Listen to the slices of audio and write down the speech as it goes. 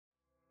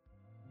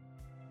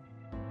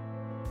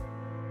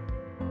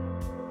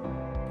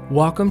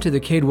Welcome to the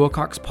Kade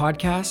Wilcox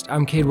podcast.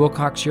 I'm Kade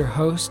Wilcox, your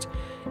host,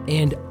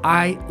 and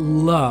I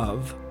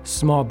love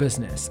small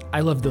business.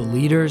 I love the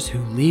leaders who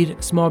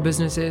lead small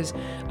businesses.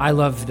 I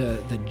love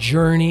the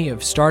journey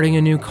of starting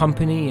a new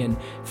company and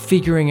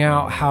figuring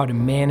out how to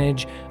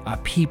manage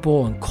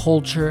people and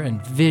culture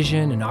and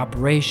vision and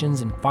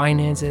operations and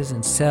finances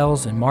and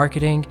sales and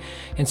marketing.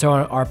 And so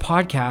on our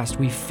podcast,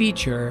 we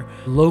feature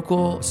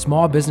local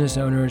small business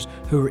owners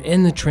who are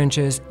in the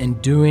trenches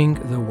and doing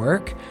the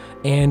work.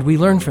 And we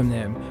learn from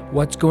them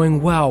what's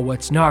going well,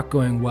 what's not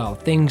going well,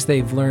 things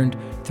they've learned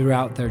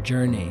throughout their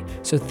journey.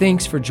 So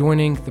thanks for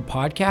joining the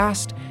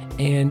podcast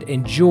and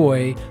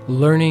enjoy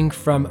learning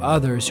from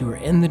others who are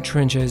in the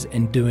trenches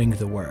and doing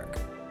the work.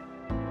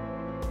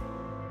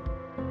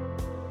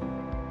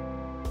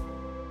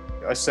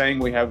 A saying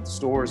we have at the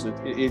stores,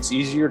 it's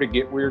easier to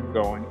get where you're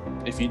going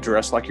if you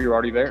dress like you're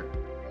already there,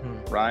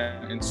 right?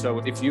 And so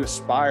if you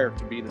aspire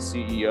to be the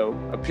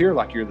CEO, appear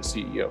like you're the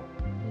CEO.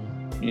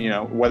 You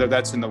know, whether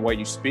that's in the way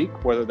you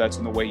speak, whether that's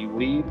in the way you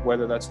lead,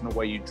 whether that's in the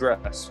way you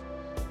dress,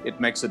 it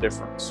makes a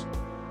difference.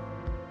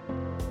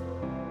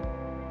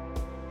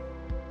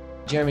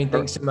 Jeremy,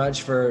 thanks so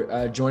much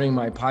for joining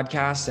my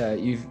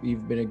podcast.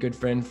 You've been a good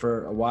friend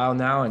for a while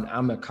now, and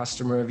I'm a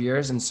customer of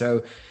yours. And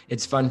so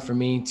it's fun for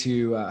me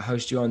to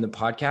host you on the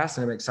podcast.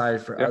 And I'm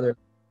excited for others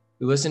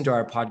who listen to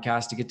our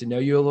podcast to get to know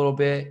you a little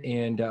bit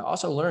and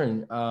also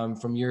learn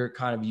from your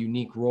kind of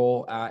unique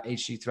role at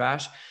HC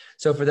Thrash.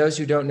 So for those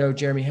who don't know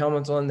Jeremy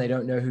Hamilton, they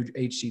don't know who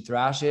HC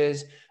Thrash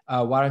is.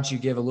 Why don't you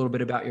give a little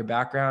bit about your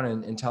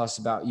background and tell us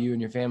about you and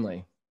your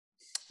family?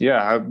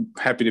 Yeah, I'm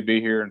happy to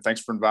be here, and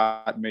thanks for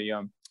inviting me.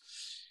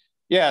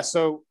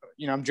 So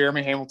I'm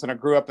Jeremy Hamilton. I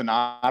grew up in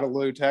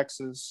Idalou,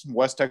 Texas,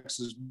 West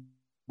Texas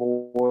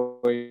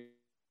boy.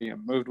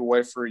 Moved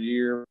away for a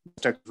year.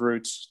 Texas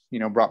roots,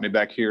 brought me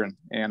back here,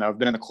 and I've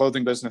been in the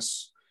clothing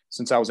business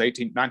since I was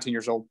 19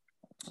 years old.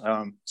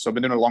 So I've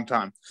been doing it a long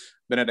time.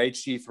 Been at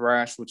HC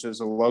Thrash, which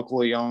is a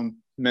locally owned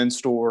men's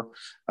store,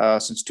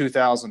 since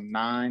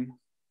 2009.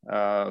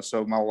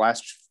 So my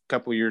last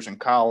couple of years in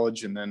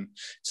college, and then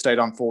stayed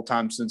on full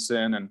time since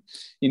then. And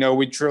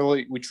we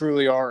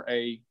truly are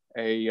a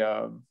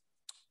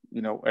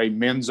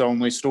men's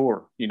only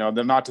store.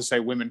 They're not to say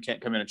women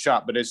can't come in and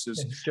shop, but it's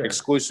just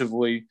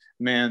exclusively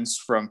men's,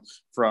 from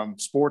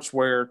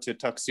sportswear to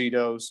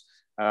tuxedos.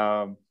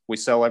 We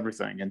sell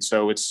everything, and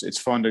so it's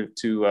fun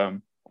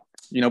to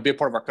be a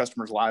part of our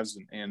customers' lives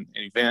and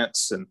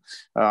events, and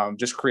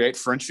just create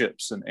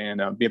friendships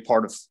and be a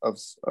part of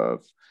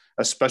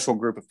a special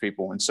group of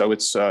people. And so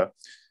it's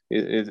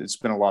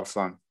been a lot of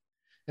fun.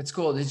 That's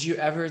cool. Did you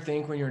ever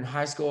think when you were in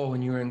high school,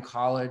 when you were in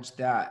college,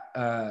 that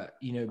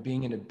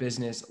being in a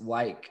business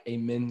like a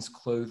men's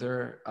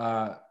clothier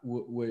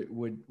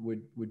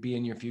would be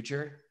in your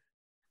future?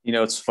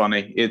 It's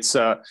funny. It's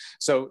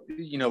so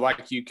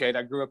like you, Kate,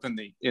 I grew up in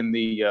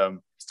the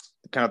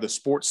kind of the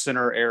Sports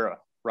Center era.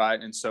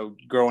 Right. And so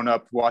growing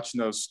up watching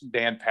those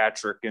Dan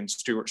Patrick and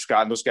Stuart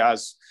Scott and those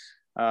guys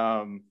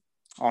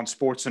on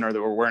SportsCenter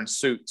that were wearing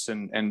suits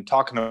and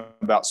talking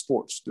about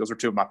sports. Those are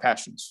two of my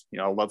passions.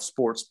 I love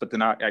sports, but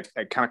then I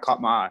kind of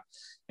caught my eye.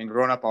 And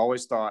growing up, I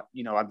always thought,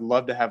 I'd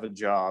love to have a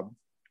job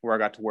where I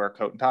got to wear a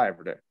coat and tie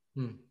every day.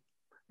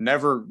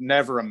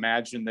 Never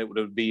imagined that it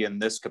would be in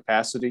this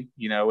capacity.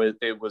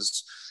 It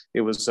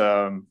was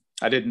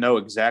I didn't know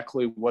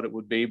exactly what it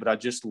would be, but I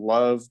just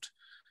loved,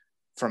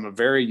 from a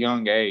very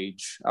young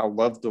age, I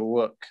loved the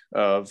look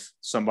of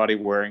somebody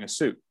wearing a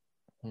suit.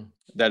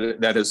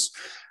 That is,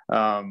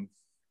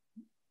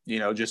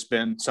 just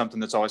been something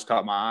that's always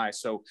caught my eye.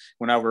 So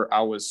whenever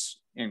I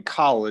was in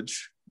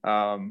college,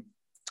 I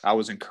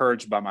was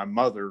encouraged by my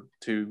mother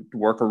to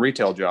work a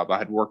retail job. I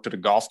had worked at a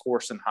golf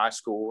course in high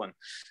school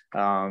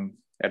and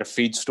at a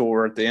feed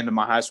store at the end of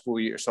my high school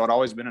year. So I'd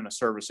always been in a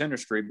service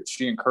industry, but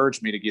she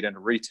encouraged me to get into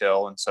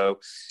retail. And so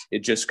it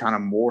just kind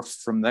of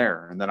morphed from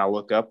there. And then I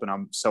look up and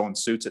I'm selling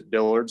suits at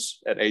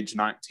Dillard's at age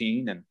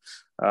 19. And,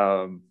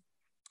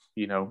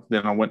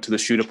 then I went to the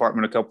shoe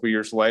department a couple of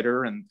years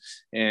later and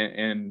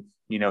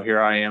here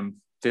I am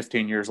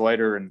 15 years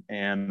later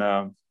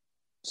and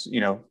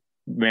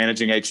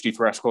managing HC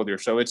Thrash Clothier.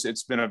 So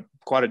it's been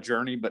quite a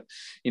journey, but,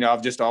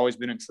 I've just always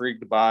been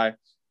intrigued by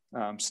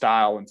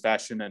style and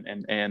fashion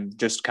and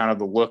just kind of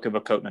the look of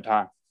a coat and a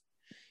tie.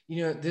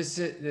 This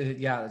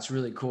is, that's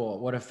really cool.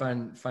 What a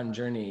fun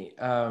journey.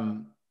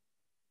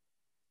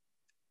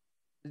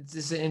 This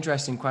is an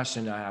interesting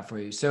question I have for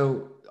you.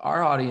 So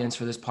our audience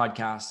for this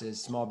podcast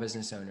is small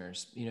business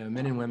owners,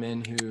 men and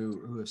women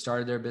who have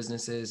started their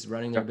businesses,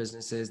 running their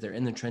businesses, they're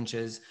in the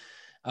trenches.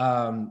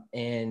 And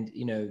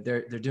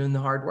they're doing the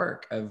hard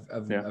work of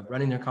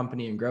running their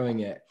company and growing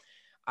it.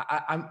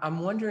 I'm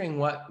wondering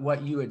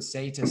what you would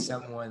say to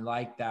someone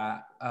like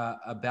that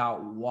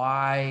about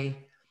why,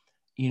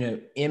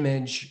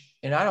 image,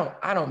 and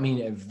I don't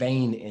mean a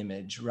vain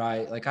image,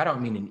 right? Like, I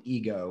don't mean an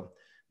ego,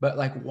 but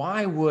like,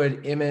 why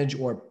would image,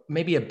 or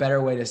maybe a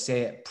better way to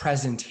say it,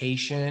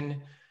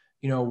 presentation,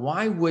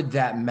 why would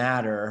that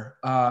matter?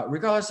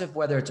 Regardless of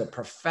whether it's a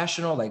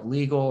professional like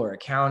legal or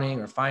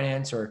accounting or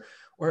finance or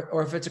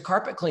or if it's a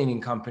carpet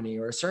cleaning company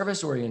or a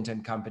service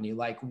oriented company,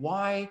 like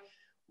why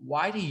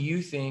do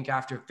you think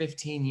after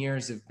 15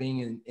 years of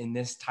being in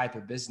this type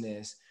of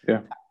business,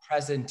 Yeah.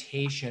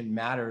 presentation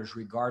matters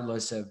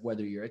regardless of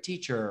whether you're a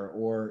teacher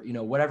or,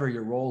 whatever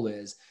your role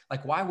is?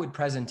 Like, why would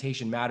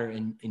presentation matter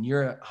in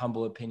your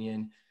humble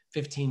opinion,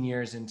 15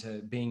 years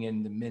into being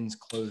in the men's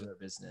clothier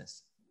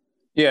business?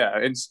 Yeah.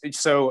 And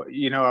so,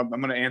 I'm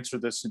going to answer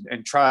this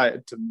and try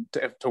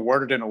to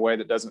word it in a way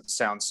that doesn't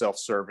sound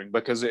self-serving,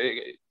 because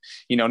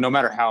no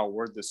matter how I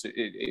word this,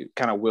 it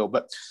kind of will.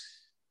 But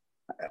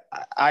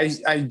I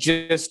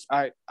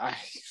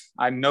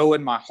know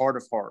in my heart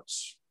of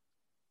hearts,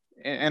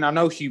 and I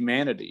know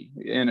humanity,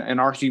 and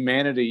our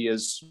humanity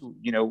is,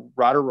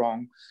 right or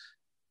wrong,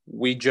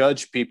 we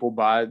judge people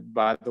by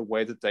the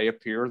way that they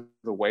appear,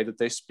 the way that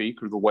they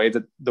speak, or the way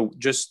that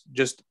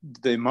just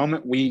the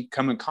moment we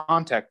come in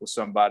contact with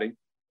somebody,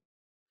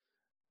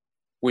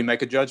 we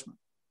make a judgment.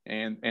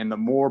 And the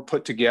more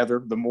put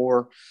together, the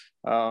more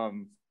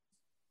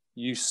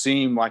you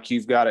seem like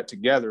you've got it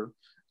together,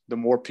 the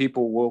more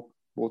people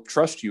will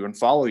trust you and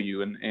follow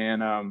you.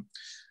 And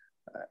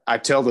I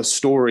tell this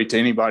story to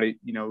anybody,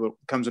 that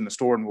comes in the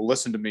store and will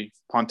listen to me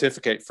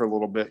pontificate for a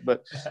little bit.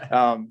 But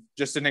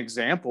just an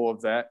example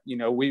of that,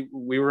 we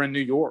were in New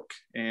York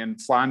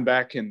and flying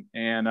back,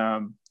 and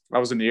I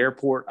was in the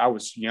airport. I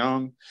was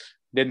young,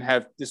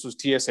 this was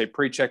TSA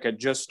pre-check had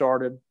just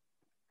started,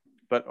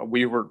 but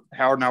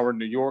Howard and I were in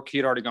New York. He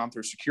had already gone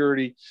through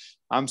security.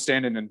 I'm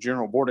standing in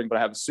general boarding, but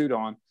I have a suit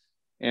on,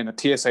 and a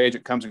TSA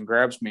agent comes and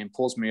grabs me and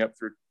pulls me up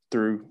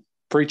through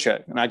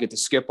pre-check, and I get to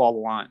skip all the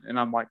line. And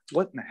I'm like,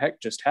 what in the heck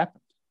just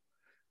happened?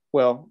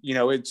 Well,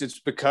 it's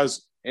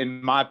because,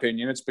 in my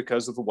opinion, it's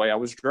because of the way I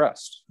was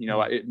dressed.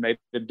 It made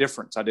a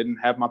difference. I didn't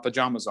have my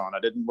pajamas on. I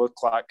didn't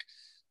look like,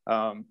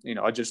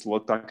 I just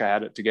looked like I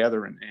had it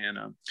together.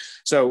 And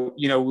so,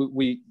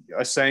 we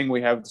a saying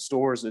we have at the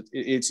stores,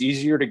 it's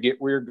easier to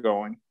get where you're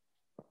going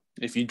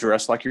if you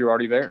dress like you're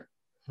already there.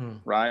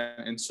 Right.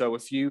 And so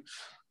if you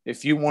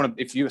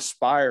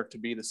aspire to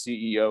be the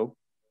CEO,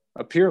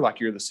 appear like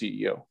you're the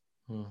CEO.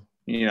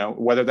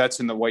 Whether that's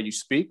in the way you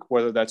speak,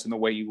 whether that's in the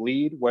way you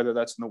lead, whether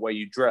that's in the way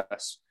you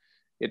dress,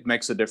 it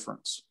makes a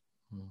difference.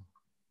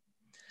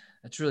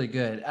 That's really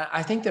good.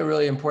 I think the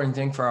really important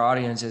thing for our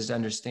audience is to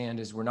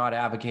understand is we're not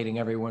advocating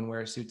everyone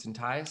wear suits and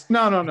ties.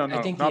 No.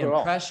 I think not the at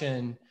all.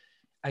 impression,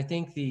 I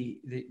think the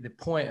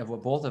point of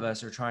what both of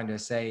us are trying to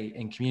say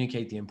and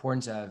communicate the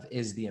importance of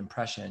is the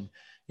impression.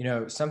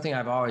 Something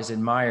I've always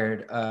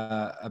admired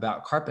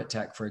about Carpet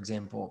Tech, for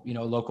example,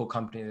 a local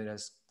company that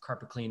does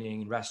carpet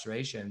cleaning and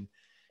restoration,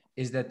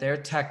 is that their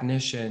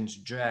technicians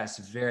dress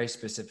very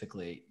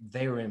specifically.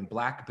 They were in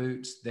black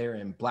boots. They're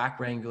in black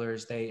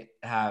Wranglers. They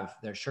have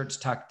their shirts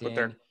tucked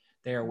in.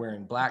 They are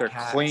wearing black hats.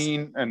 They're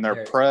clean and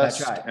they're pressed.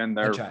 That's right. And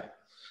that's right.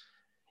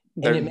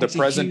 And the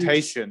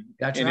presentation.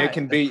 That's and right. It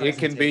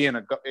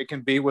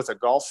can be with a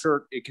golf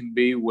shirt. It can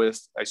be with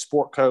a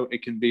sport coat.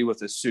 It can be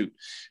with a suit.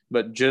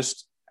 But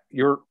just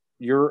your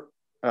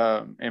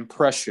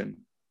impression,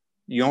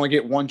 you only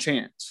get one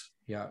chance.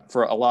 Yeah.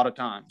 For a lot of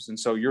times. And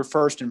so your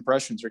first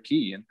impressions are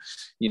key, and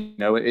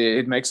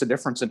it makes a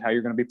difference in how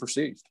you're going to be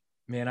perceived.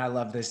 Man, I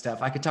love this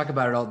stuff. I could talk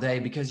about it all day,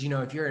 because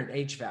if you're an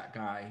HVAC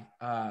guy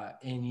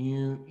and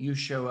you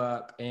show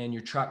up and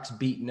your truck's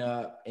beaten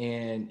up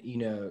and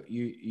your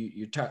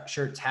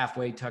shirt's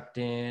halfway tucked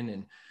in,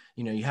 and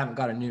you haven't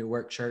got a new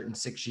work shirt in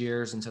 6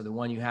 years, and so the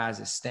one you have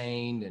is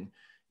stained, and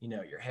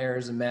your hair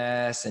is a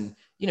mess, and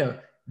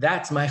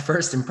that's my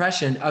first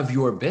impression of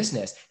your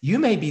business. You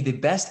may be the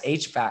best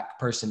HVAC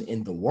person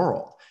in the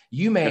world.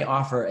 You may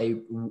offer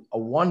a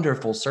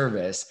wonderful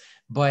service,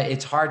 but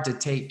it's hard to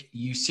take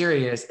you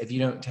serious if you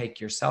don't take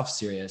yourself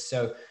serious.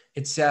 So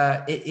it's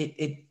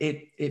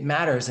it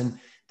matters. And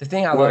the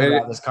thing I love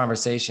about this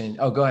conversation.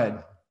 Oh, go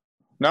ahead.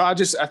 No, I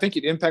think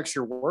it impacts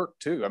your work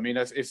too. I mean,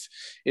 if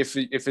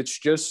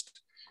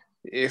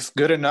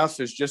good enough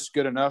is just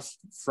good enough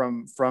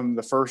from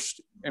the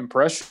first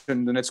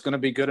impression, then it's going to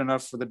be good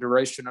enough for the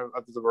duration of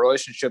the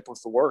relationship with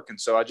the work.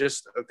 And so I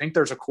think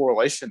there's a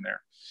correlation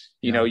there.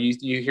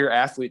 You hear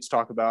athletes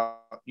talk about,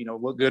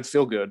 look good,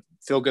 feel good,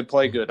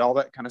 play good, all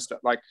that kind of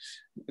stuff. Like,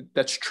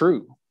 that's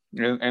true.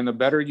 And the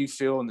better you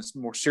feel and the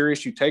more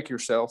serious you take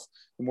yourself,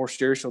 the more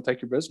serious you'll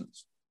take your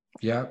business.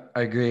 Yeah,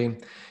 I agree.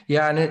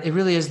 Yeah. And it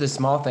really is the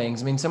small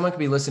things. I mean, someone could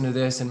be listening to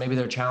this and maybe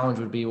their challenge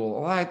would be,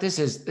 well, this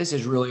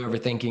is really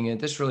overthinking it.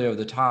 This is really over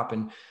the top.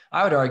 And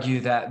I would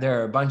argue that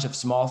there are a bunch of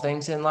small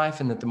things in life,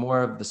 and that the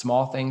more of the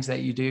small things that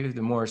you do, the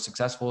more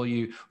successful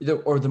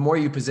the more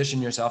you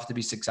position yourself to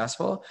be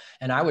successful.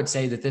 And I would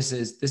say that this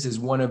is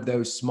one of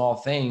those small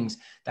things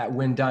that,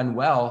 when done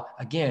well,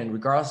 again,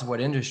 regardless of what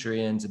industry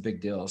you're in, is a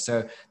big deal.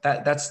 So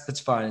that's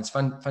fun. It's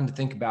fun to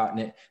think about. And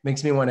it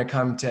makes me want to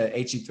come to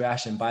HE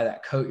Thrash and buy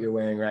that coat you're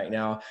wearing right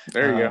now.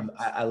 There you go.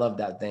 I love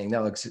that thing.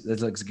 That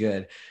looks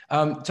good.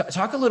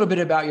 Talk a little bit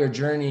about your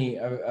journey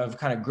of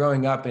kind of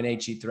growing up in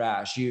HE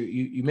Thrash.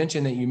 You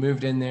mentioned that you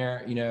moved in there,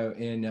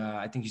 in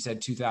I think you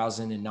said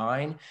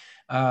 2009.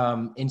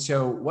 And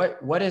so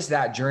what does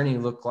that journey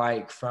look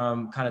like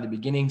from kind of the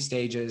beginning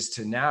stages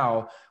to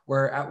now,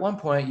 where at one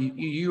point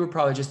you were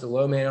probably just the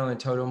low man on the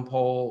totem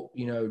pole,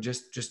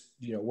 just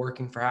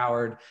working for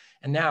Howard.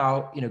 And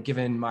now,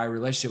 given my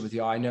relationship with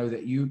y'all, I know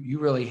that you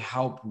really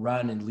help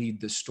run and lead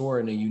the store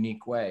in a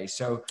unique way.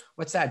 So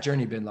what's that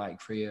journey been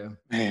like for you?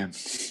 Man,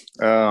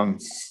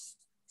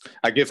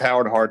 I give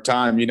Howard a hard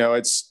time.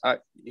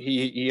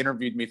 He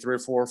interviewed me 3 or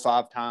 4 or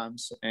 5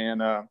 times,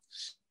 and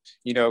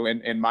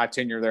in my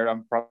tenure there,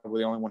 I'm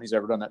probably the only one he's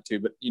ever done that to.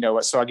 But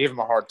so I gave him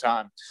a hard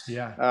time.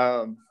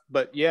 Yeah.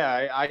 But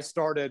yeah, I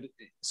started.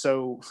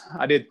 So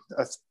I did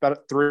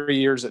about 3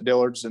 years at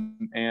Dillard's,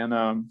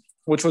 and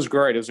which was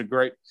great. It was a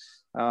great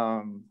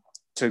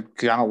to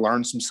kind of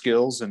learn some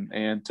skills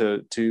and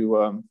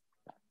to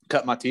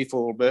cut my teeth a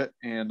little bit,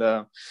 and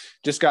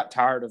just got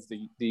tired of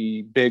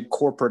the big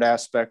corporate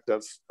aspect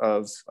of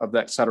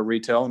that side of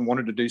retail, and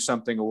wanted to do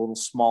something a little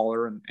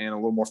smaller and a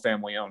little more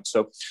family owned.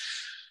 So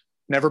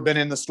never been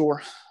in the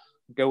store,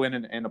 go in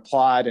and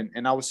applied.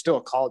 And I was still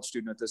a college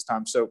student at this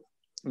time. So,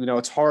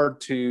 it's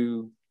hard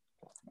to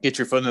get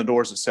your foot in the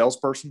door as a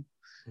salesperson,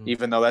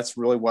 even though that's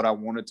really what I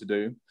wanted to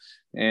do.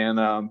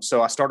 And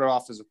so I started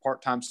off as a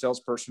part-time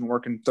salesperson,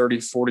 working 30,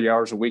 40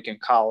 hours a week in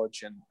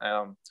college.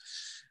 And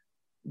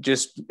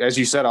just, as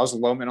you said, I was a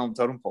low man on the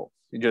totem pole.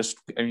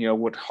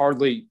 Would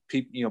hardly,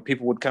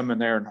 people would come in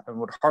there and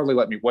would hardly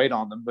let me wait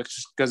on them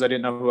because I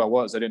didn't know who I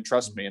was. They didn't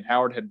trust me. And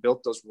Howard had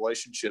built those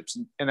relationships.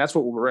 And that's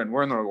what we're in.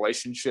 We're in the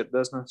relationship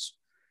business.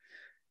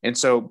 And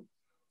so,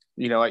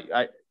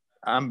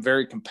 I'm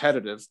very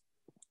competitive,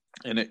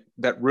 and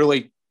that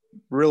really,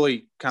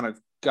 really kind of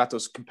got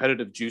those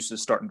competitive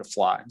juices starting to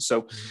fly.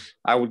 So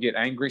I would get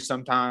angry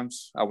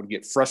sometimes. I would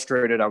get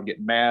frustrated. I would get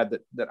mad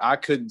that I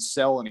couldn't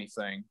sell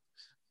anything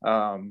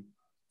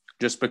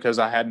just because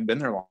I hadn't been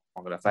there long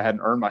enough. I hadn't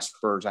earned my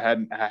spurs. I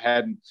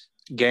hadn't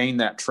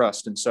gained that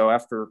trust. And so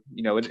after,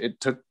 it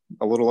took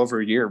a little over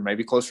a year,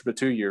 maybe closer to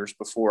 2 years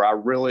before I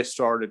really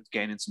started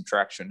gaining some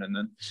traction. And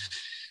then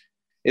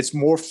it's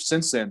morphed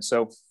since then.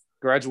 So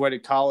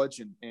graduated college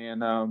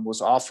and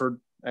was offered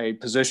a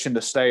position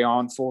to stay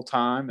on full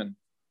time,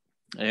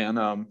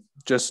 and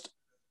just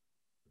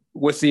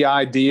with the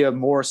idea of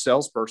more a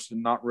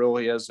salesperson, not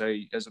really as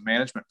a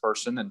management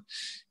person,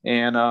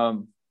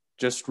 and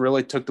just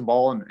really took the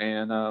ball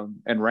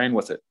and ran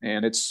with it.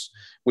 And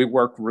we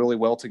work really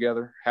well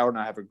together. Howard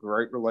and I have a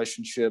great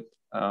relationship.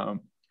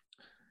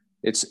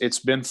 It's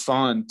been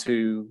fun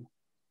to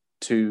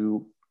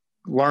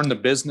learn the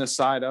business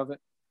side of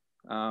it,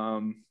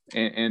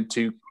 and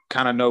to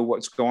kind of know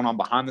what's going on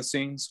behind the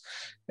scenes,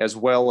 as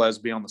well as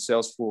be on the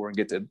sales floor and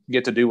get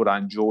to do what I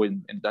enjoy.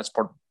 And that's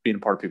being a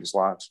part of people's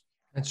lives.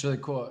 That's really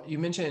cool. You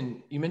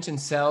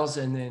mentioned sales,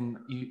 and then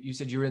you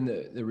said you were in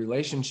the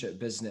relationship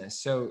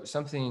business. So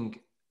something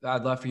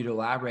I'd love for you to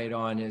elaborate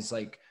on is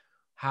like,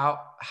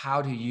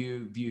 how do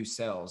you view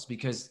sales?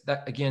 Because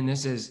again,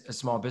 this is a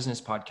small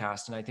business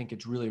podcast, and I think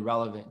it's really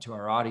relevant to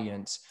our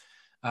audience,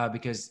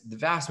 because the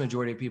vast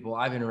majority of people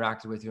I've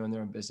interacted with who own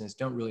their own business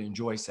don't really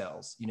enjoy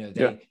sales.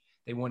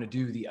 They want to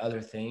do the other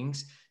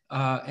things.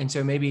 And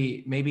so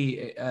maybe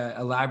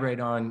elaborate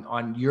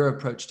on your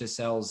approach to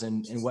sales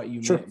and what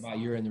you Sure. meant by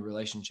you're in the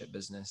relationship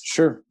business.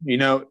 Sure.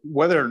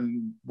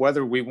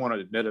 Whether we want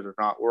to admit it or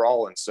not, we're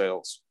all in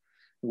sales.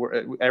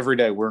 Every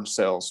day we're in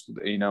sales,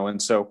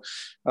 and so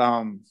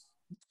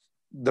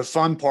the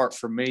fun part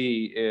for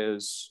me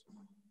is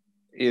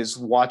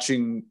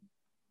watching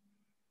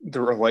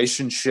the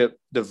relationship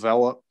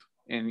develop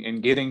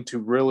and getting to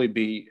really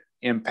be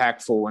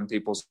impactful in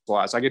people's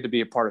lives. I get to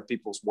be a part of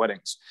people's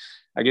weddings.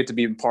 I get to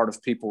be a part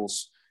of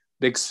people's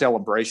big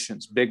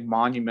celebrations, big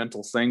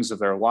monumental things of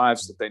their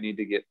lives that they need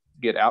to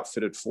get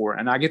outfitted for.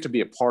 And I get to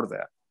be a part of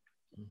that.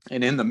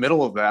 And in the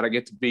middle of that, I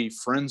get to be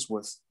friends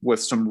with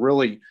some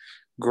really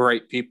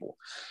great people.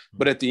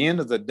 But at the end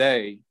of the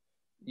day,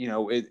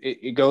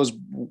 it goes,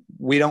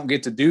 we don't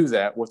get to do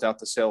that without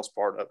the sales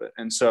part of it.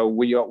 And so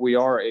we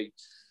are a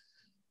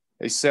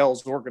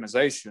sales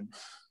organization,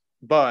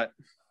 but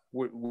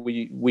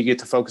we get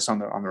to focus on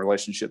the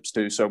relationships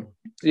too. So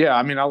yeah,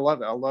 I mean, I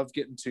love it. I love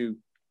getting to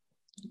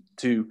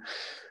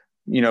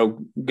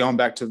going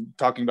back to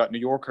talking about New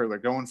York earlier,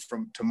 going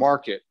to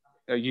market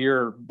a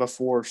year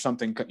before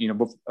something,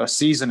 a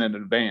season in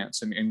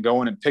advance, and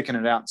going and picking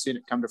it out and seeing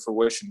it come to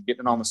fruition,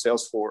 getting it on the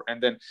sales floor,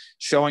 and then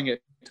showing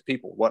it to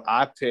people what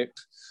I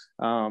picked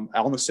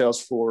on the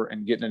sales floor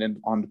and getting it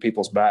onto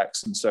people's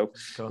backs. And so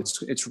cool.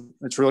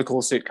 It's really cool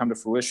to see it come to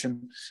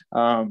fruition.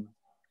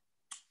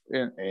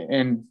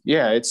 And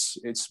yeah,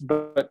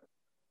 but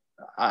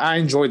I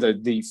enjoy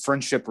the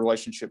friendship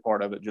relationship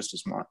part of it just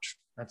as much.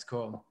 That's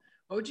cool.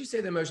 What would you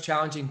say the most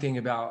challenging thing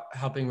about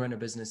helping run a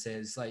business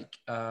is? Like,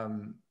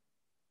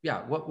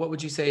 what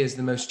would you say is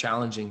the most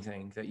challenging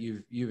thing that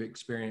you've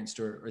experienced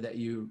or that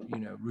you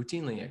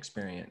routinely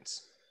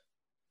experience?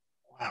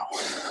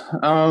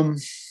 Wow.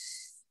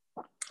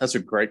 That's a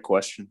great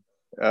question.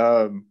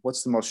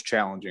 What's the most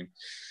challenging?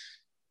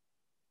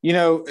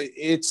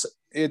 It's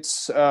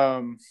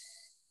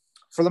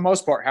for the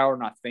most part, Howard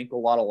and I think a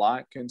lot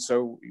alike. And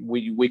so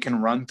we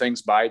can run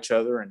things by each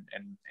other,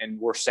 and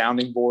we're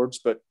sounding boards,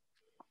 but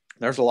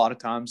there's a lot of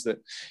times that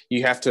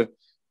you have to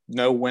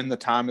know when the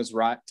time is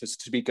right to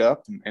speak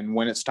up, and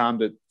when it's time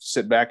to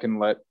sit back and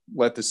let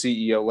the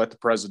CEO, let the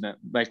president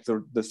make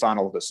the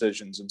final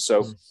decisions. And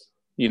so,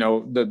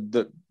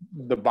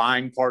 the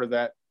buying part of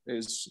that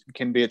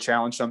can be a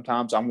challenge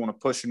sometimes. I want to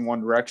push in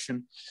one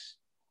direction.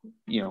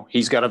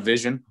 He's got a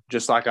vision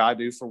just like I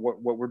do for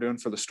what we're doing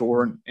for the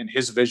store, and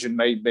his vision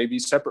may be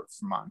separate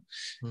from mine.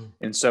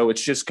 And so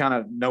it's just kind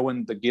of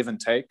knowing the give and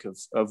take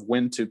of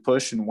when to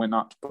push and when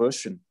not to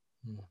push, and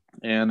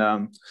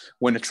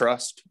when to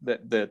trust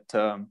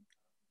that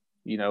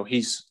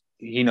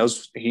he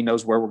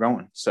knows where we're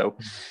going. So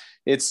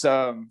it's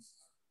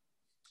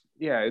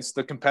it's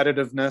the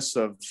competitiveness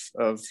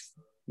of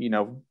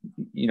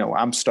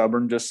I'm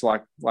stubborn, just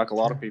like a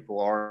lot of people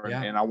are,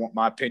 and I want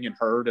my opinion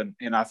heard,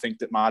 and I think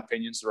that my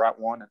opinion's the right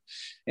one,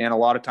 and a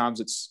lot of times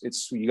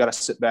it's you got to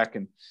sit back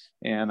and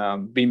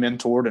be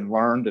mentored and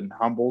learned and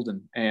humbled,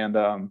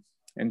 and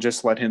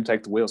just let him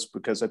take the wheels,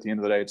 because at the end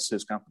of the day, it's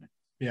his company.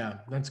 Yeah,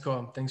 that's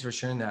cool. Thanks for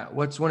sharing that.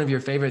 What's one of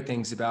your favorite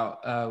things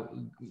about,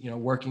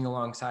 working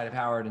alongside of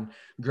Howard and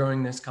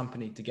growing this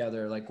company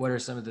together? Like, what are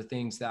some of the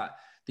things that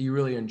you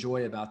really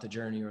enjoy about the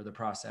journey or the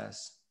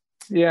process?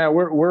 Yeah,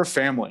 we're a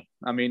family.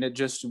 I mean,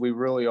 we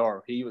really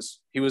are. He was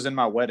in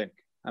my wedding.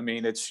 I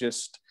mean, it's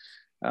just,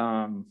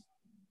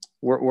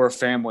 we're a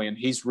family, and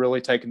he's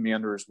really taken me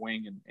under his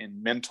wing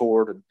and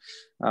mentored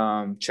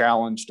and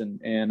challenged.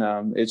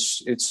 And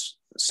it's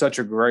such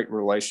a great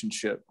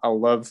relationship. I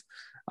love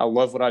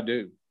what I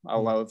do. I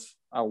love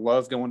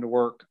going to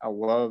work. I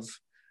love,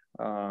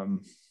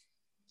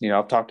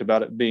 I've talked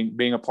about it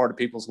being a part of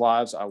people's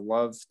lives. I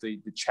love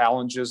the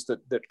challenges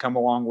that come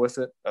along with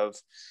it, of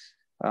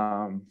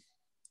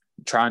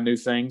trying new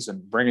things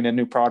and bringing in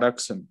new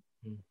products and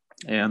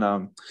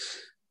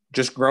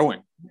just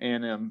growing.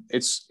 And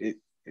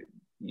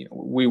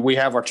we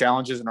have our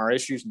challenges and our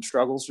issues and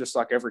struggles, just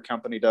like every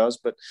company does,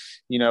 but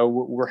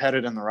we're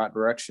headed in the right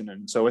direction.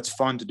 And so it's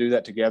fun to do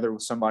that together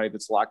with somebody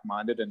that's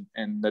like-minded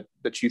and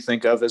that you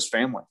think of as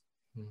family.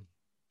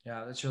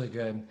 Yeah, that's really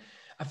good.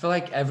 I feel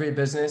like every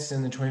business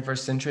in the 21st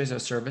century is a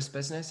service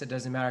business. It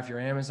doesn't matter if you're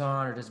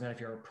Amazon, or it doesn't matter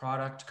if you're a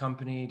product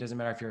company. It doesn't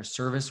matter if you're a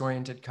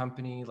service-oriented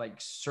company. Like,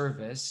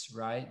 service,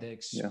 right? The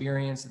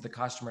experience that the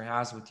customer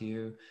has with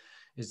you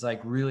is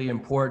like really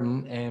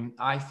important. And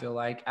I feel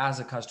like as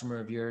a customer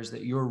of yours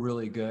that you're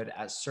really good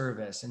at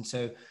service. And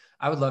so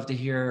I would love to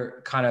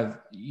hear kind of,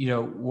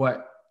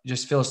 what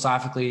just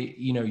philosophically,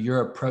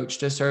 your approach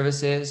to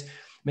service is,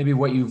 maybe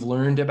what you've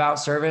learned about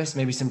service,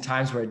 maybe some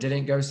times where it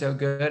didn't go so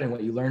good and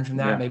what you learned from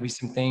that, maybe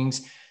some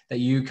things that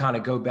you kind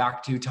of go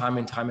back to time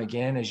and time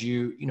again as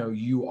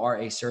you are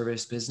a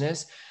service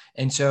business.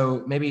 And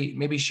so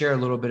maybe share a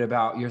little bit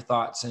about your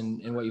thoughts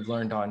and what you've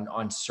learned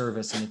on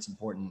service and its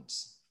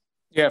importance.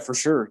 Yeah, for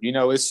sure.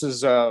 This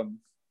is,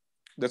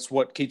 that's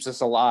what keeps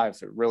us alive,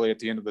 really, at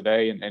the end of the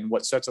day, and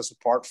what sets us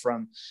apart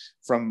from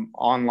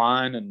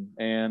online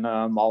and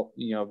all,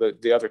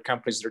 the other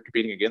companies that are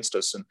competing against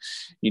us. And,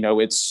 I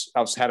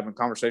was having a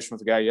conversation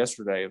with a guy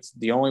yesterday of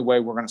the only way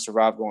we're going to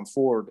survive going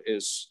forward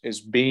is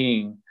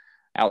being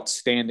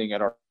outstanding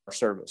at our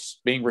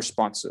service, being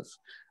responsive,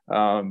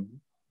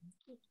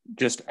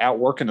 just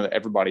outworking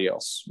everybody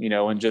else,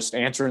 and just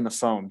answering the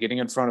phone, getting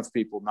in front of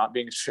people,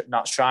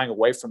 not shying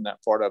away from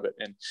that part of it.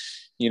 And,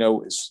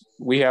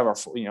 we have our,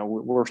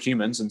 we're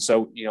humans. And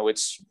so,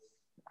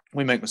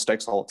 we make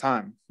mistakes all the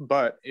time,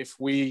 but if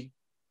we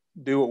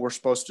do what we're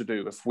supposed to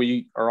do, if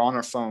we are on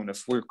our phone,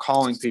 if we're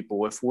calling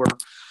people, if we're,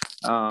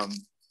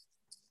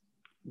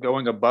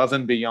 going above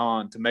and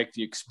beyond to make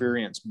the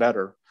experience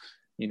better,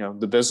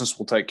 the business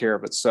will take care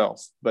of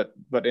itself. But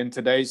in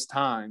today's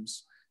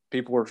times,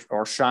 people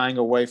are shying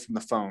away from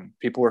the phone.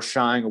 People are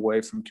shying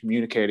away from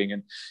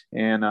communicating,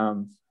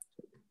 and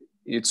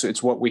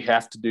it's what we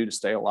have to do to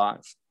stay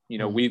alive.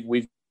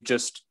 We've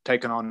just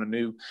taken on a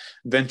new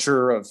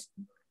venture of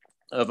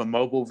a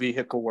mobile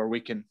vehicle where we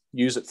can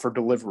use it for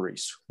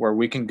deliveries, where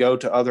we can go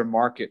to other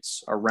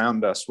markets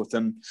around us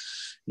within,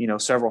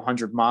 several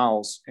hundred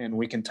miles, and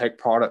we can take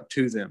product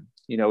to them.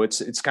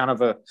 It's kind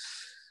of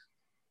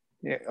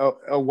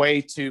a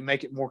way to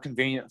make it more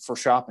convenient for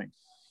shopping.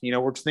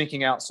 We're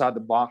thinking outside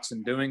the box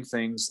and doing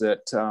things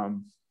that,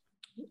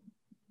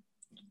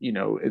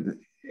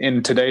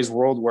 in today's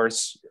world where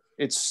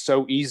it's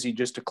so easy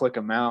just to click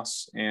a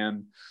mouse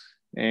and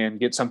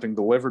get something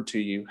delivered to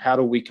you. How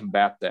do we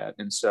combat that?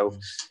 And so,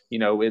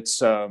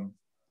 it's,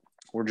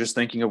 we're just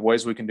thinking of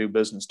ways we can do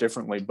business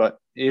differently. But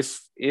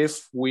if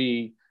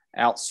we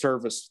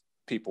outservice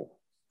people,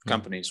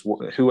 companies,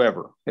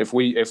 whoever, if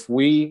we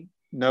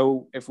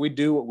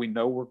do what we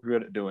know we're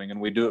good at doing and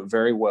we do it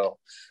very well,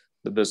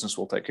 the business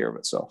will take care of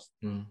itself.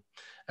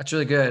 That's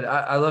really good.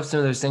 I love some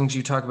of those things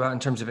you talk about in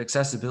terms of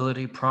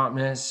accessibility,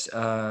 promptness,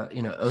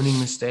 owning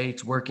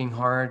mistakes, working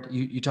hard.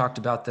 You talked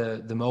about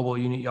the mobile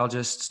unit y'all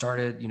just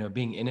started,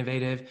 being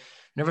innovative.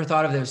 Never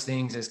thought of those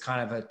things as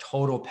kind of a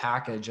total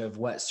package of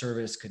what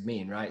service could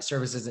mean, right?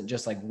 Service isn't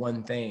just like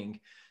one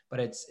thing, but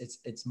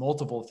it's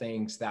multiple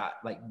things that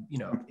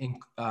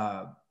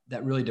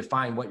that really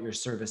define what your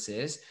service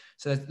is.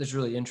 So that's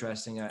really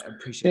interesting. I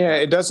appreciate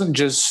that. It doesn't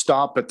just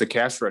stop at the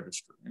cash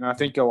register. And I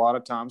think a lot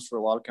of times for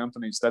a lot of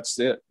companies, that's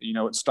it.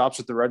 It stops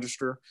at the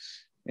register,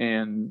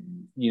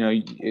 and,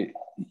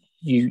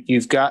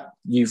 you've got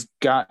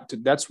to,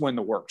 that's when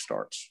the work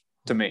starts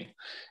to me.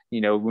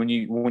 When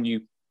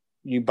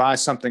you buy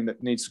something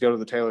that needs to go to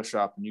the tailor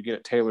shop and you get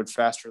it tailored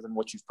faster than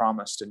what you've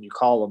promised, and you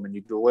call them and you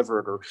deliver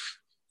it, or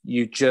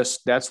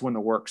that's when the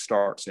work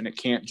starts, and it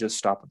can't just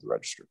stop at the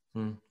register.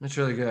 That's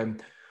really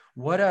good.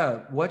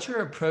 What's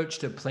your approach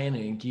to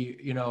planning?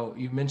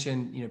 You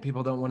mentioned,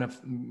 people don't want to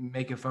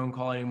make a phone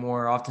call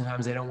anymore.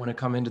 Oftentimes they don't want to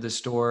come into the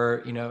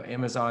store.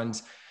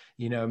 Amazon's,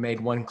 made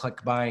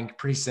one-click buying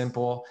pretty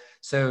simple.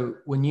 So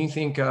when you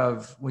think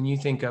of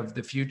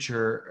the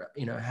future,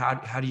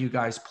 how do you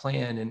guys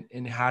plan,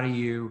 and how do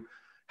you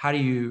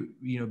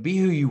be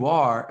who you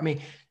are? I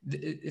mean,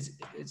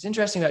 it's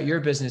interesting about your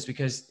business,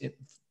 because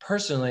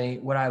personally,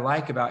 what I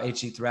like about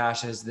HC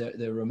Thrash is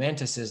the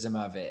romanticism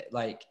of it.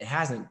 Like, it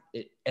hasn't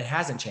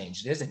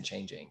changed. It isn't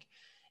changing.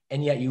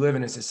 And yet you live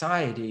in a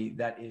society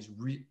that is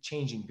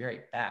changing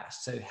very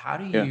fast. So how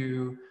do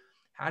you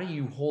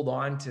hold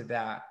on to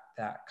that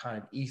kind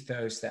of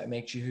ethos that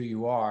makes you who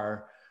you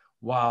are,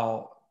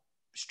 while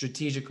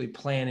strategically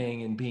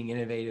planning and being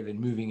innovative and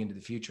moving into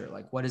the future?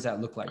 Like, what does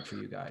that look like for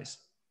you guys?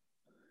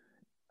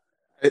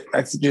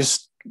 I think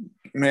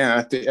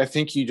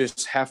you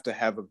just have to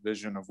have a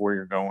vision of where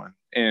you're going,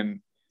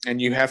 and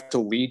you have to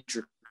lead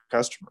your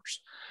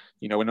customers.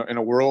 In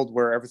a world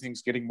where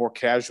everything's getting more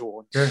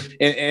casual, sure.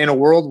 in a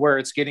world where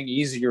it's getting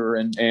easier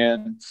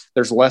and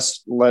there's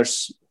less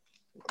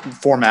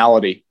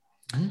formality,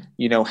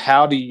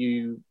 how do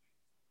you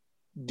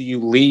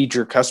lead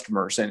your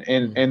customers?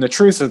 And the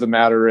truth of the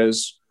matter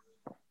is,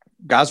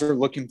 guys are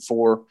looking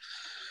for,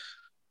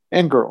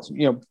 and girls,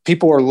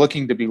 people are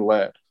looking to be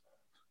led.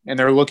 And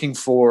they're looking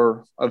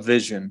for a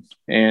vision.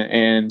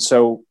 And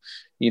so,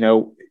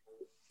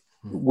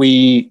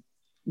 we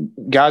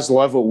guys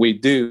love what we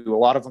do. A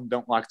lot of them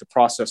don't like the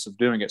process of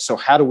doing it. So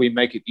how do we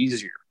make it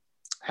easier?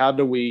 How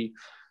do we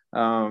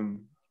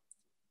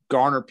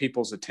garner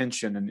people's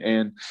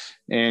attention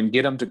and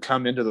get them to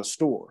come into the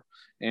store?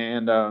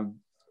 And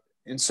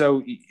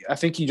so I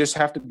think you just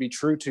have to be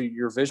true to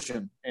your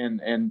vision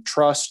and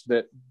trust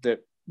that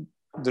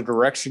the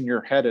direction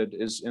you're headed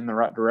is in the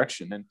right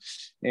direction,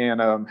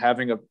 and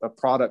having a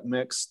product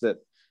mix that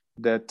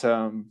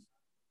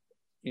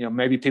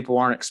maybe people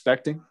aren't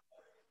expecting,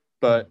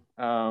 but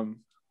know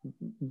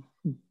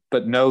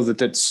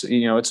that it's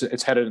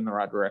headed in the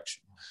right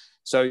direction.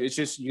 So it's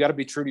just, you got to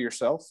be true to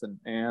yourself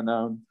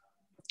and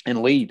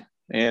lead,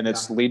 and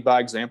it's lead by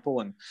example.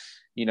 And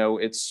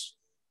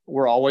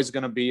we're always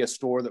going to be a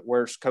store that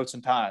wears coats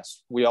and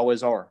ties. We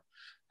always are.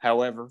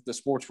 However, the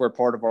sportswear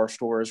part of our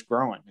store is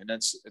growing, and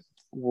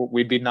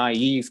we'd be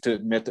naive to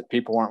admit that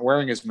people aren't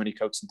wearing as many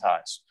coats and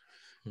ties.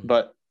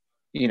 But,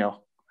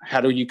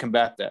 how do you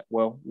combat that?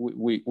 Well,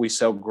 we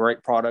sell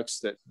great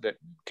products that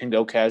can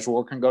go casual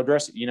or can go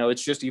dressy.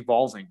 It's just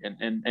evolving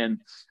and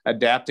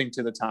adapting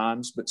to the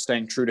times, but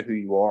staying true to who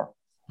you are.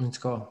 That's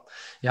cool.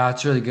 Yeah,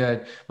 it's really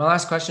good. My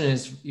last question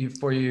is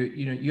for you.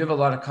 You have a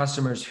lot of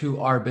customers who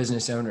are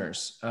business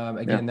owners.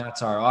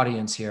 That's our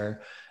audience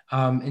here.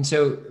 And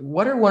so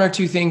what are one or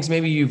two things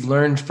maybe you've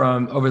learned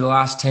from over the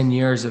last 10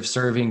 years of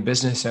serving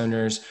business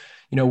owners?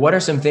 What are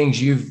some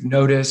things you've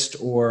noticed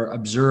or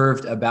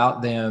observed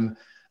about them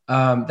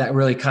that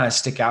really kind of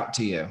stick out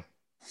to you?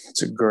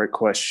 It's a great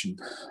question.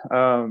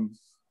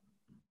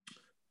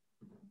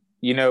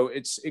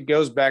 It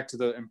goes back to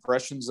the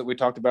impressions that we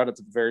talked about at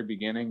the very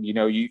beginning.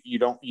 You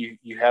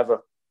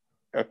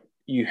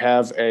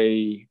have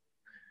a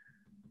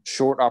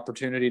short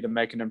opportunity to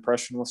make an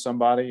impression with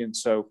somebody. And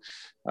so,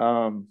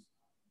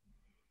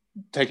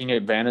 taking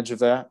advantage of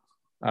that,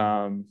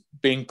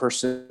 being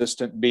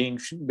persistent, being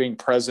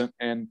present,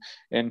 and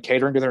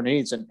catering to their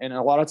needs. And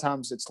a lot of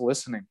times it's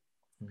listening.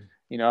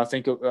 I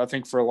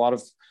think for a lot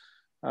of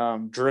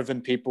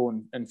driven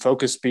people and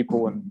focused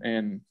people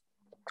and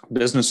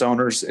business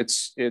owners,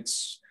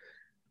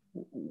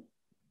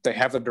 they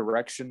have a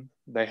direction,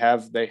 they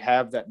have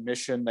that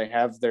mission, they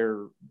have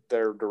their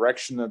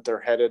direction that they're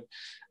headed,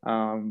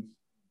 and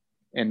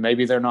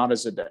maybe they're not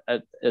as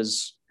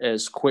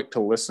quick to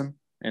listen.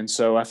 And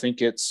so I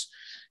think it's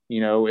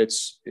being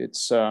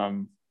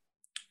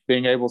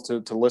able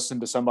to listen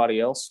to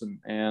somebody else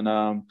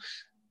and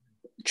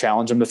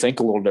challenge them to think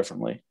a little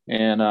differently.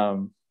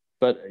 And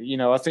but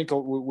I think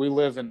we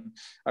live in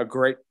a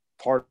great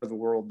part of the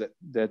world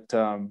that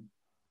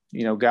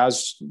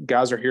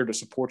guys are here to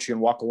support you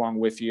and walk along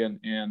with you,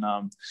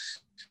 and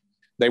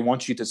they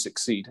want you to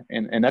succeed,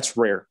 and that's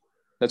rare.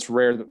 But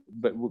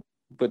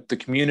the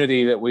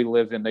community that we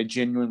live in, they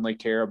genuinely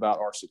care about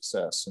our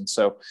success. And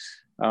so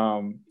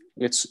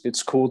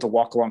it's cool to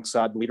walk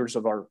alongside leaders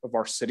of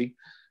our city,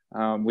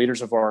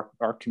 leaders of our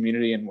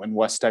community in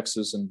West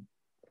Texas,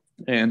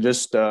 and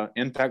just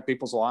impact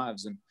people's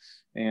lives,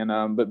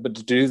 but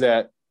to do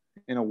that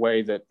in a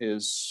way that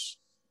is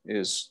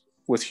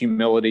with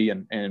humility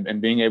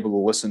and being able to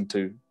listen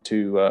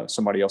to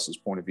somebody else's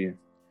point of view.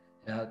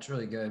 Yeah, it's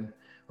really good.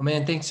 Well,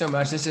 man, thanks so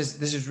much. This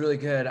is really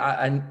good.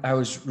 I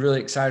was really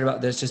excited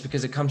about this just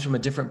because it comes from a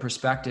different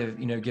perspective,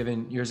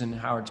 given yours and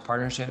Howard's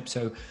partnership.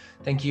 So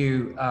thank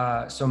you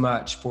so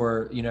much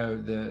for,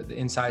 the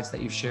insights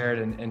that you've shared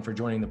and for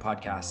joining the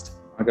podcast.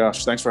 Oh my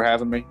gosh, thanks for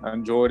having me. I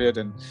enjoyed it.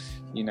 And,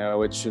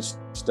 it's just,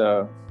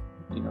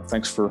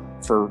 thanks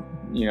for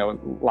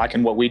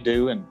liking what we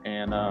do and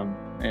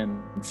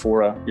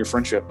for your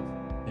friendship.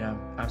 Yeah,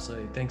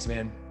 absolutely. Thanks,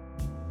 man.